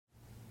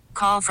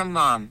Call from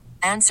mom.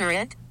 Answer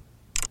it.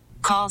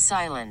 Call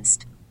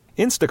silenced.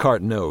 Instacart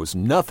knows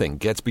nothing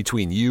gets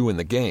between you and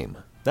the game.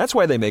 That's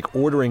why they make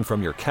ordering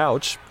from your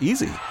couch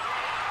easy.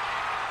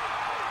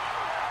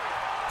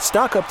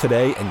 Stock up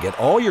today and get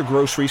all your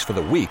groceries for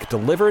the week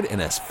delivered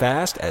in as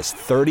fast as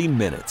 30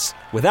 minutes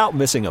without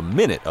missing a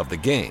minute of the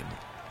game.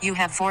 You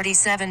have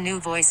 47 new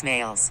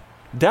voicemails.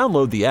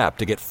 Download the app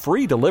to get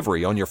free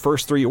delivery on your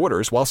first 3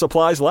 orders while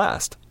supplies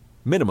last.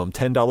 Minimum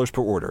 $10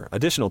 per order.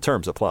 Additional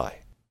terms apply.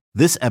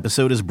 This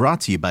episode is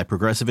brought to you by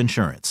Progressive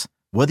Insurance.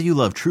 Whether you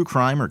love true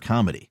crime or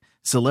comedy,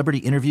 celebrity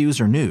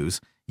interviews or news,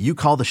 you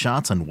call the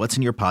shots on what's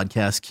in your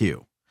podcast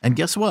queue. And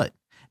guess what?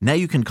 Now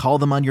you can call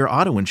them on your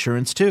auto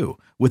insurance too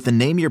with the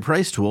Name Your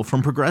Price tool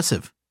from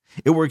Progressive.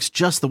 It works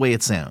just the way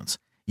it sounds.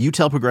 You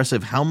tell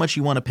Progressive how much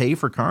you want to pay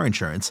for car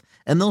insurance,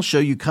 and they'll show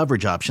you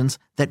coverage options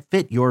that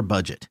fit your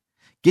budget.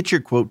 Get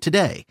your quote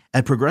today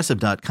at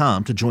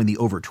Progressive.com to join the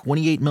over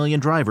 28 million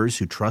drivers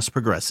who trust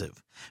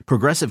Progressive.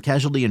 Progressive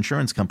Casualty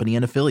Insurance Company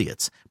and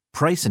Affiliates.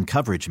 Price and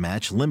coverage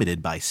match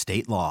limited by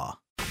state law.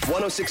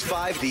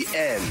 106.5 The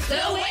End.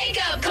 The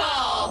Wake Up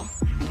Call.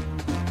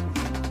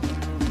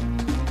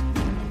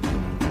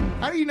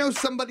 How do you know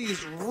somebody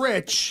is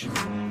rich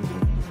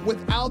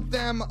without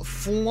them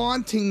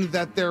flaunting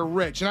that they're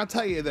rich? And I'll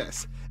tell you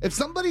this. If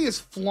somebody is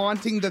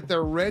flaunting that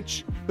they're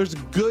rich, there's a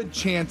good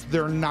chance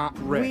they're not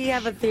rich. We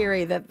have a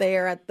theory that they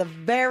are at the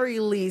very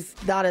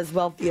least not as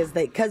wealthy as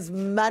because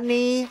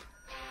money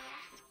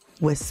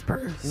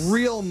whispers.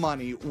 Real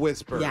money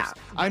whispers. Yeah.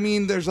 I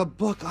mean, there's a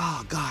book.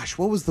 Oh, gosh.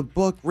 What was the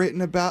book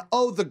written about?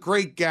 Oh, The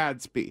Great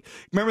Gatsby.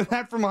 Remember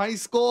that from high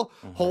school?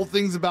 Mm-hmm. Whole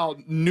thing's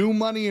about new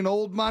money and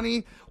old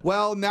money.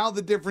 Well, now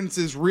the difference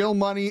is real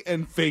money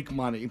and fake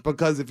money.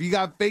 Because if you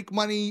got fake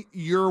money,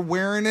 you're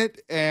wearing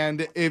it.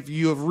 And if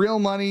you have real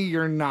money,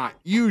 you're not,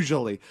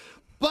 usually.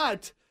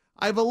 But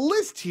I have a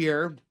list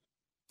here.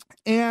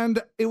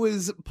 And it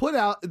was put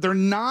out. They're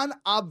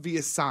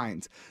non-obvious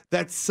signs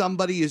that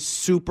somebody is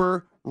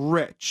super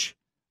rich.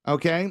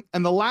 Okay?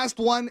 And the last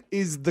one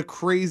is the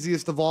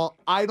craziest of all.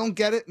 I don't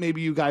get it.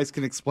 Maybe you guys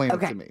can explain it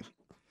to me.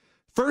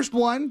 First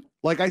one,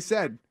 like I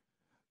said,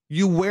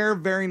 you wear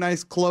very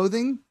nice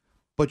clothing,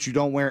 but you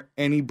don't wear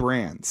any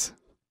brands.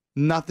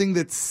 Nothing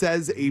that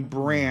says a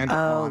brand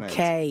on it.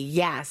 Okay,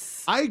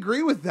 yes. I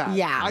agree with that.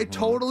 Yeah. I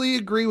totally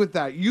agree with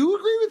that. You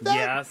agree with that?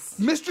 Yes.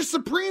 Mr.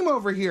 Supreme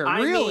over here.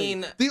 I really?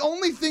 mean, the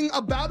only thing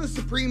about a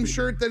Supreme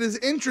shirt that is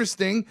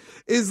interesting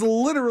is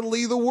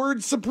literally the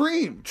word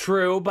Supreme.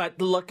 True, but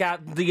look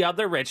at the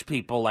other rich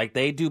people. Like,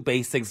 they do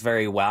basics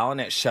very well,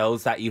 and it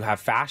shows that you have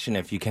fashion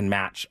if you can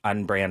match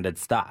unbranded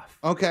stuff.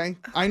 Okay.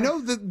 I know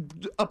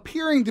that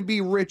appearing to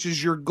be rich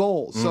is your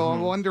goal, so I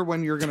wonder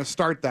when you're going to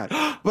start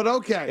that. But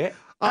okay.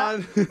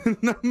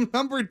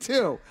 Number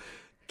 2,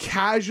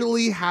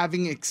 casually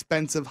having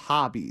expensive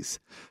hobbies,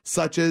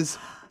 such as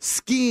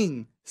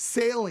skiing,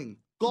 sailing,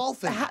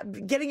 golfing.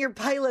 Getting your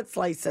pilot's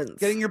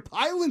license.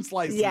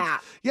 Yeah.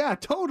 Yeah,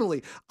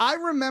 totally. I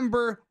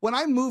remember when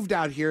I moved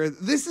out here,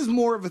 this is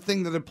more of a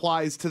thing that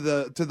applies to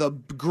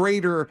the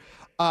greater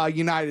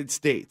United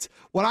States.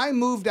 When I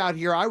moved out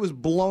here, I was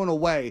blown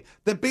away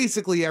that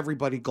basically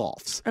everybody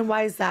golfs. And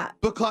why is that?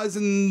 Because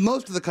in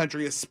most of the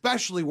country,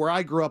 especially where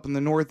I grew up in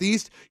the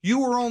Northeast, you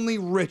were only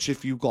rich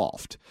if you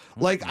golfed.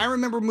 Like, I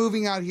remember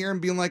moving out here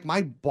and being like,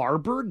 my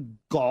barber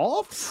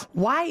golfs?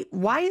 Why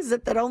is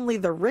it that only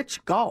the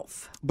rich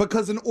golf?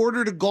 Because in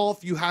order to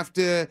golf, you have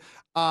to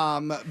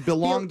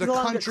belong to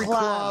country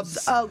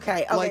clubs.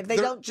 Okay. Like, they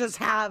don't just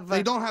have.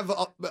 They don't have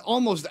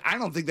almost. I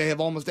don't think they have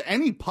almost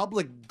any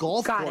public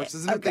golf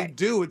courses. And if they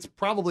do, it's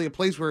probably a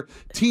place where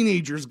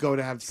teenagers go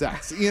to have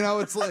sex. You know,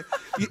 it's like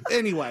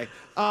anyway.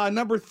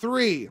 Number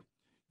 3,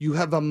 you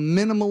have a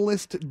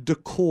minimalist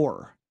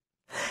decor.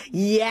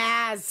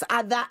 Yes,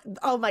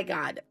 oh my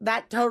God,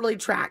 that totally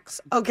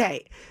tracks.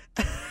 Okay.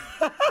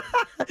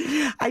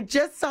 I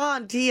just saw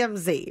on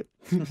TMZ.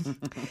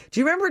 Do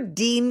you remember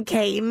Dean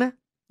Cain?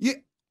 Yeah.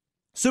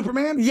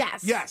 Superman?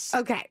 Yes. Yes.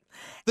 Okay.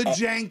 The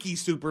janky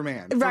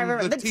Superman.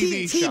 Right. The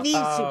TV show.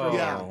 Superman.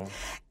 Yeah.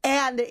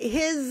 And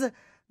his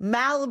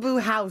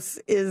Malibu house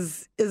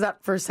is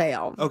up for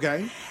sale.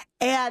 Okay.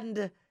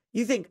 And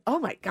you think, oh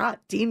my God,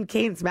 Dean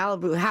Cain's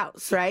Malibu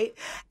house, right?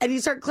 And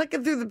you start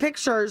clicking through the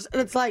pictures,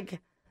 and it's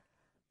like,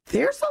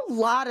 there's a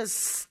lot of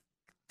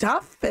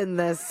stuff in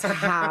this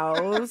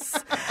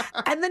house.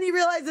 And then you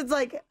realize it's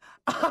like,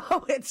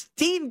 oh, it's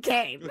Dean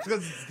Cain. It's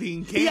because it's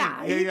Dean Cain.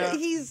 Yeah.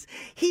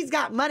 He's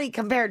got money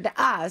compared to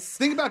us.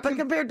 Think about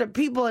compared to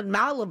people in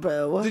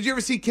Malibu. Did you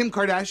ever see Kim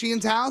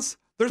Kardashian's house?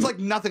 There's like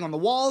nothing on the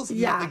walls,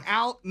 nothing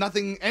out,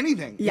 nothing,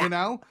 anything, you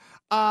know?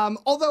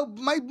 Although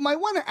my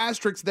one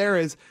asterisk there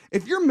is,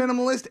 if you're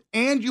minimalist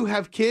and you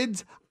have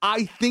kids,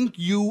 I think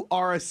you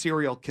are a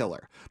serial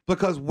killer.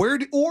 Because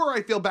or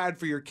I feel bad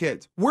for your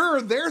kids. Where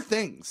are their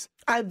things?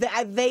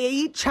 They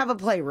each have a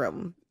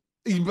playroom.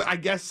 I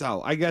guess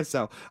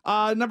so.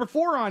 Number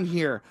 4 on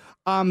here,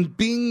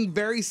 being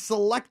very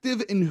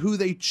selective in who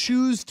they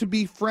choose to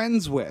be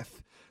friends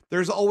with.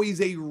 there's always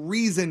a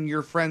reason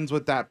you're friends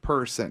with that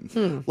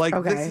person. Like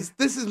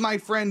this is my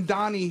friend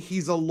Donnie,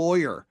 he's a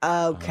lawyer.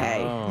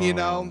 Okay. You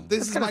know,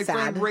 this is my sad.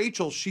 friend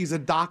Rachel, she's a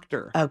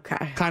doctor.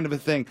 Okay. Kind of a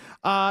thing.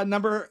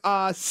 Number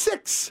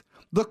 6,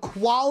 the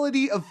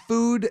quality of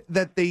food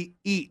that they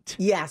eat.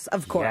 Yes,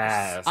 of course.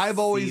 Yes. I've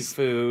always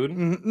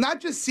seafood.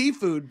 Not just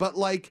seafood, but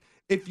like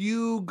if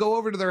you go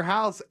over to their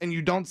house and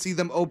you don't see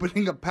them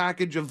opening a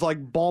package of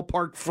like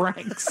ballpark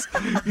franks,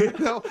 you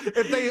know,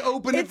 if they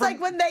open It's like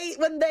when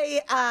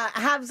they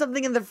have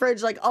something in the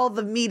fridge, like all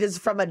the meat is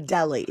from a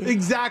deli.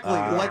 Exactly.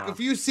 Like if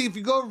you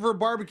go over for a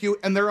barbecue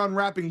and they're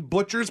unwrapping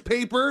butcher's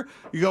paper,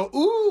 you go,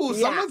 ooh,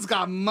 someone's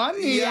got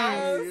money.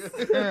 Yes.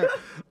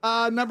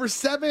 Number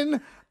 7,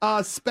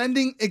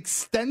 spending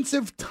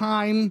extensive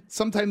time,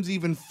 sometimes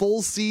even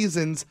full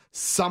seasons,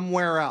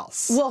 somewhere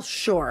else. Well,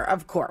 sure,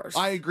 of course.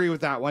 I agree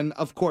with that one,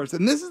 of course.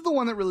 And this is the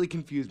one that really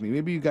confused me.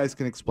 Maybe you guys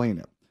can explain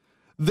it.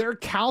 Their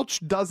couch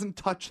doesn't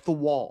touch the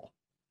wall.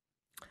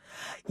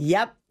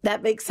 Yep,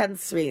 that makes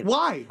sense to me.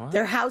 Why?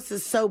 Their house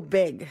is so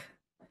big.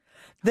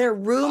 Their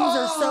rooms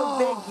are so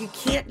big, you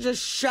can't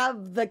just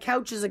shove the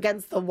couches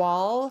against the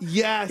wall.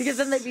 Yes. Because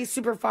then they'd be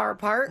super far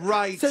apart.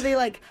 Right. So they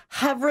like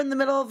hover in the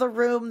middle of the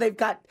room. They've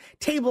got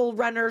table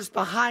runners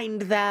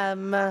behind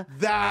them.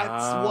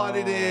 That's what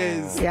it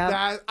is. Yep.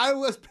 That I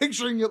was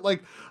picturing it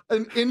like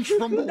an inch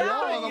from the No,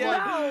 wall. And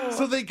I'm like,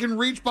 so they can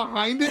reach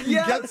behind it and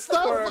Yes. get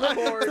stuff?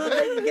 So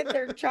they can get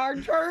their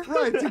charger.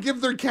 Right, to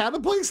give their cat a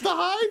place to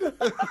hide?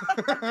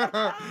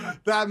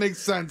 That makes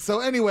sense.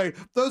 So anyway,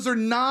 those are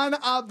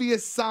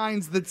non-obvious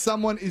signs that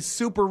someone is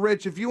super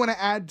rich. If you want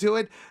to add to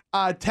it,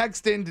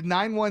 text in to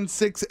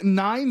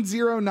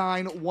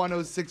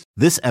 916-909-1063.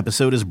 This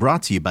episode is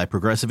brought to you by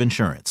Progressive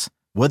Insurance.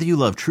 Whether you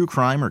love true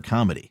crime or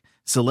comedy,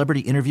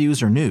 celebrity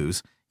interviews or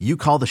news, you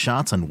call the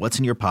shots on what's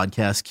in your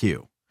podcast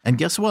queue. And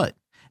guess what?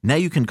 Now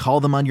you can call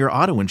them on your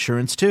auto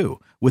insurance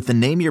too with the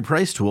Name Your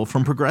Price tool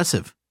from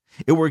Progressive.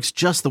 It works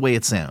just the way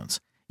it sounds.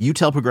 You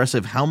tell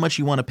Progressive how much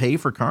you want to pay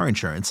for car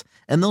insurance,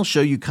 and they'll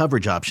show you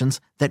coverage options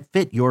that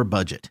fit your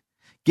budget.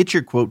 Get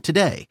your quote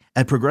today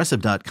at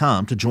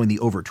Progressive.com to join the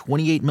over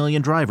 28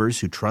 million drivers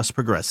who trust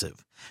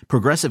Progressive.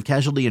 Progressive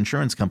Casualty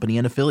Insurance Company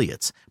and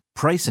Affiliates.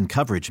 Price and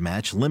coverage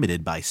match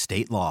limited by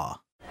state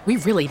law. We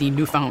really need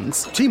new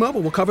phones. T-Mobile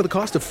will cover the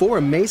cost of 4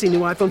 amazing new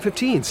iPhone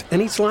 15s, and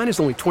each line is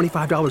only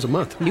 $25 a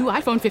month. New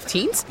iPhone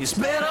 15s? It's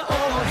better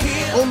over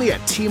here. Only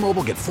at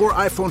T-Mobile, get 4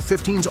 iPhone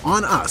 15s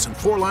on us and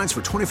 4 lines for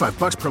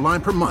 $25 per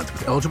line per month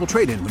with eligible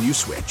trade-in when you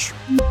switch.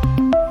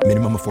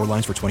 Minimum of 4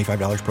 lines for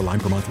 $25 per line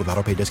per month with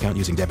autopay discount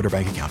using debit or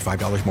bank account.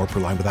 $5 more per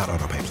line without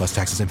autopay, plus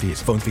taxes and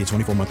fees. Phone fee at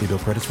 24 monthly bill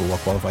credits for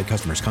well-qualified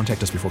customers.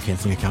 Contact us before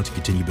canceling account to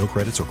continue bill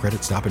credits or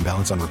credit stop and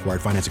balance on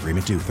required finance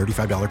agreement due.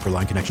 $35 per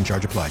line connection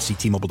charge applies. See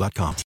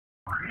T-Mobile.com.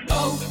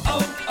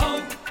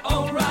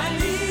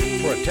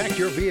 O'Reilly. Protect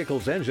your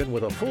vehicle's engine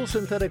with a full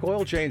synthetic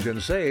oil change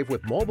and save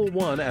with Mobile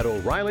One at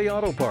O'Reilly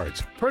Auto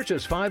Parts.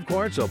 Purchase 5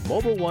 quarts of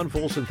Mobile One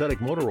full synthetic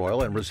motor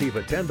oil and receive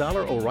a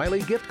 $10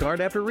 O'Reilly gift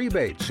card after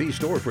rebate. See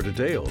store for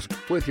details.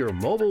 With your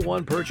Mobile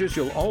One purchase,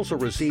 you'll also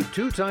receive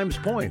 2 times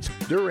points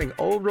during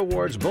O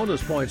Rewards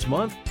Bonus Points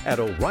Month at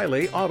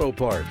O'Reilly Auto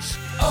Parts.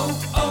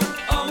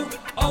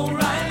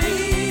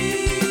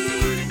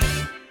 O'Reilly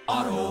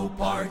Auto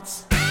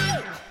Parts.